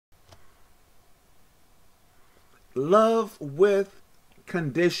love with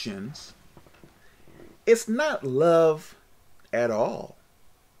conditions, it's not love at all.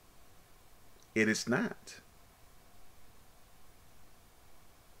 It is not.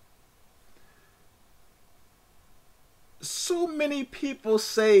 So many people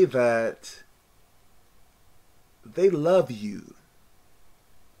say that they love you,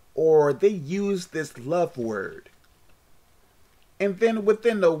 or they use this love word, and then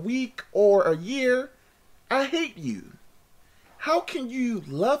within a week or a year, I hate you. How can you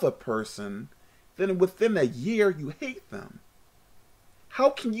love a person, then within a year you hate them?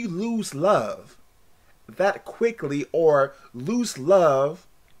 How can you lose love that quickly, or lose love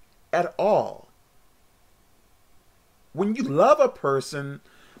at all? When you love a person,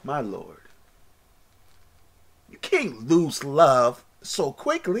 my Lord, you can't lose love so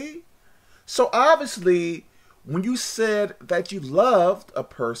quickly. So obviously, when you said that you loved a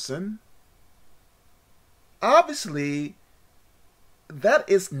person, obviously that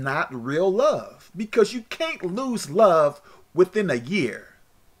is not real love, because you can't lose love within a year.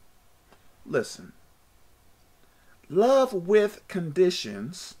 Listen, love with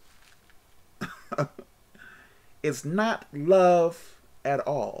conditions is not love at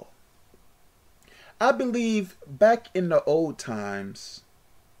all. I believe back in the old times,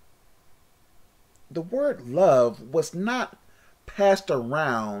 the word love was not passed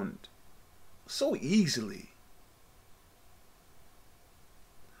around so easily.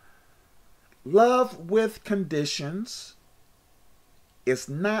 Love with conditions is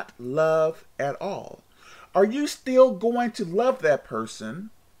not love at all. Are you still going to love that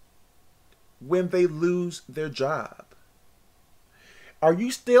person when they lose their job? Are you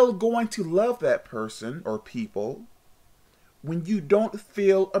still going to love that person or people when you don't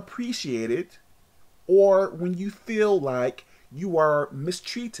feel appreciated, or when you feel like you are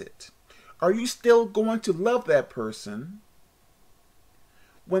mistreated? Are you still going to love that person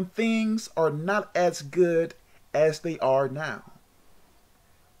when things are not as good as they are now?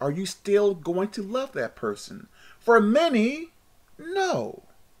 Are you still going to love that person? For many, no.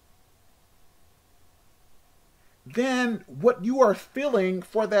 Then what you are feeling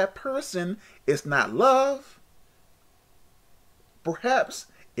for that person is not love. Perhaps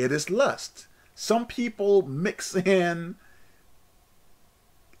it is lust. Some people mix in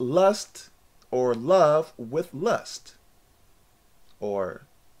lust or love with lust. Or,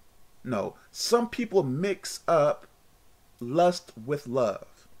 no, some people mix up lust with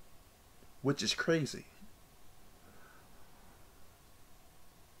love, which is crazy.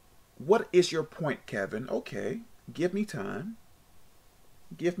 What is your point, Kevin? Okay, give me time.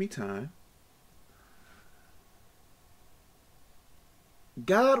 Give me time.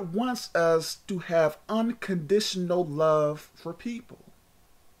 God wants us to have unconditional love for people.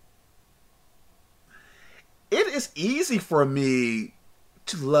 It is easy for me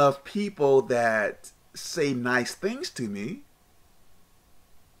to love people that say nice things to me.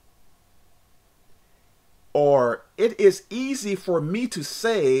 Or it is easy for me to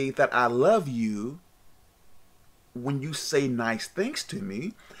say that I love you when you say nice things to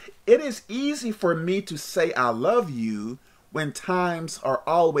me. It is easy for me to say I love you when times are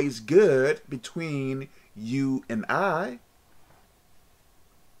always good between you and I.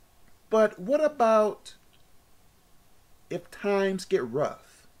 But what about if times get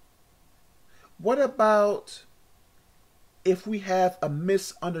rough? What about if we have a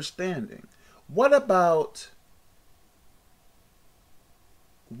misunderstanding? What about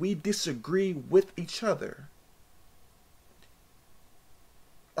we disagree with each other?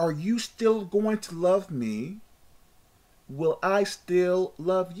 Are you still going to love me? Will I still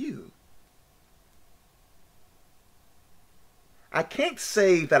love you? I can't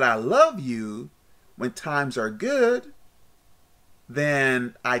say that I love you when times are good,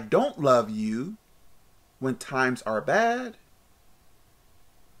 then I don't love you when times are bad.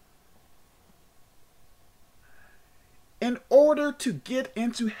 In order to get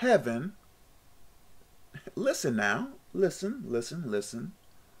into heaven, listen now, listen.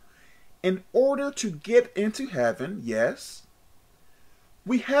 In order to get into heaven, yes,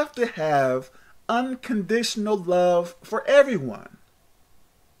 we have to have unconditional love for everyone.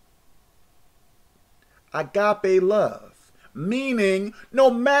 Agape love, meaning no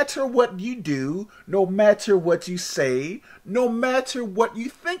matter what you do, no matter what you say, no matter what you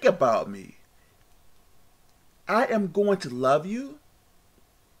think about me, I am going to love you.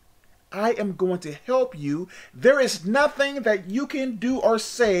 I am going to help you. There is nothing that you can do or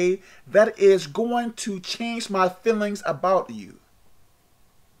say that is going to change my feelings about you.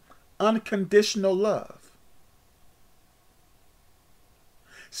 Unconditional love.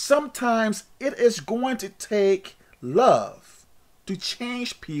 Sometimes it is going to take love to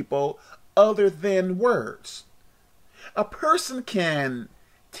change people other than words. A person can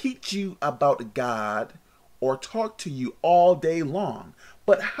teach you about God or talk to you all day long,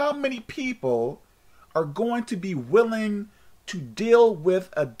 but how many people are going to be willing to deal with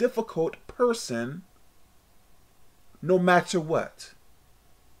a difficult person no matter what?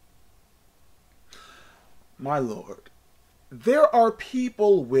 My Lord, there are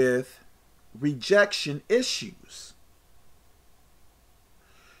people with rejection issues.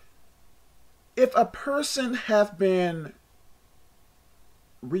 If a person have been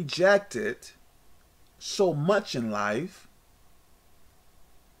rejected so much in life,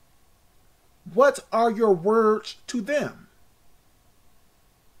 what are your words to them?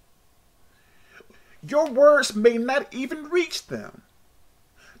 Your words may not even reach them.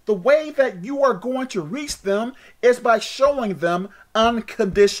 The way that you are going to reach them is by showing them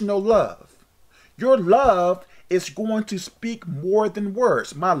unconditional love. Your love is going to speak more than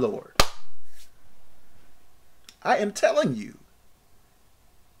words, my Lord. I am telling you.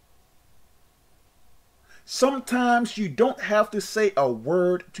 Sometimes you don't have to say a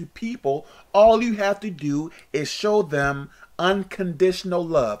word to people. All you have to do is show them unconditional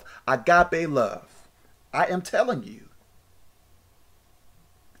love, agape love. I am telling you.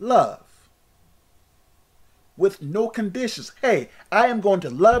 Love. With no conditions. Hey, I am going to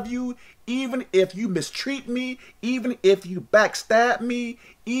love you even if you mistreat me, even if you backstab me,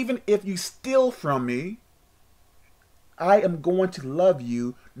 even if you steal from me. I am going to love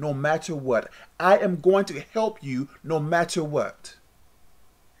you no matter what. I am going to help you no matter what.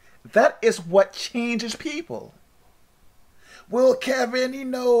 That is what changes people. Well, Kevin,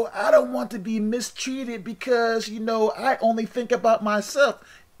 I don't want to be mistreated because, I only think about myself.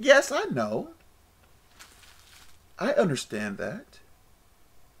 Yes, I know. I understand that.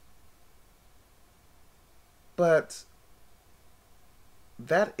 But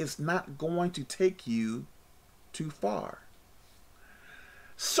that is not going to take you too far.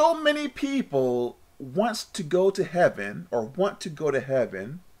 So many people want to go to heaven,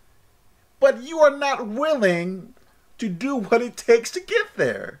 but you are not willing to do what it takes to get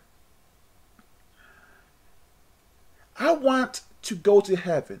there. I want to go to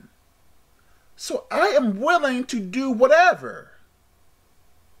heaven, so I am willing to do whatever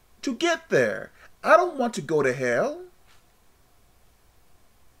to get there. I don't want to go to hell.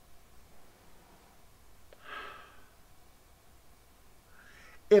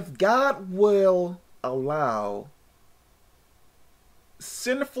 If God will allow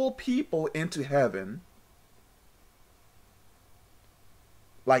sinful people into heaven,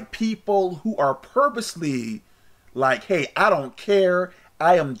 like people who are purposely like, hey, I don't care,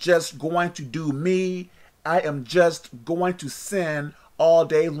 I am just going to do me, I am just going to sin all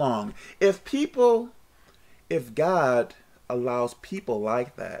day long. If God allows people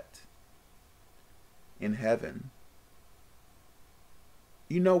like that in heaven,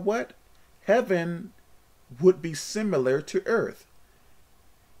 you know what? Heaven would be similar to earth.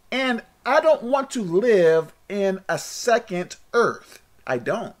 And I don't want to live in a second earth. I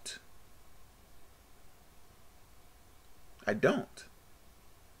don't. I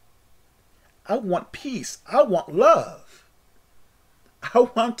want peace. I want love. I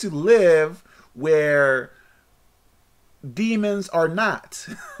want to live where demons are not.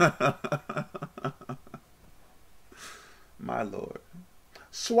 My Lord.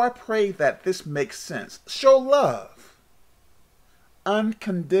 So I pray that this makes sense. Show love.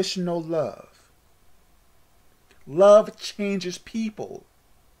 Unconditional love. Love changes people.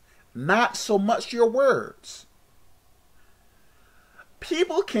 Not so much your words.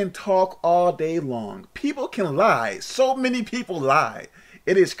 People can talk all day long. People can lie. So many people lie.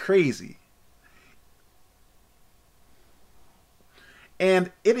 It is crazy.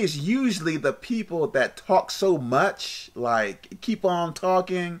 And it is usually the people that talk so much, like keep on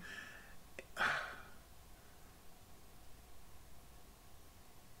talking.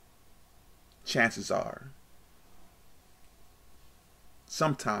 Chances are,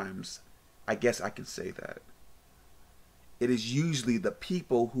 sometimes, I guess I can say that, it is usually the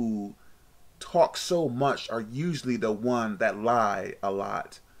people who talk so much are usually the one that lie a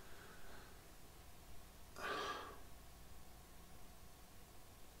lot.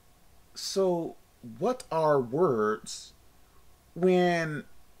 So, what are words when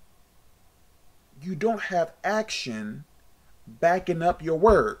you don't have action backing up your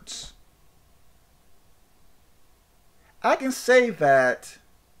words? I can say that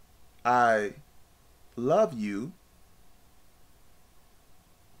I love you,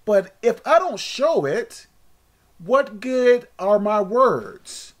 but if I don't show it, what good are my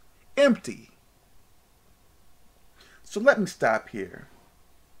words? Empty. So let me stop here.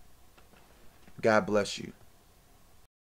 God bless you.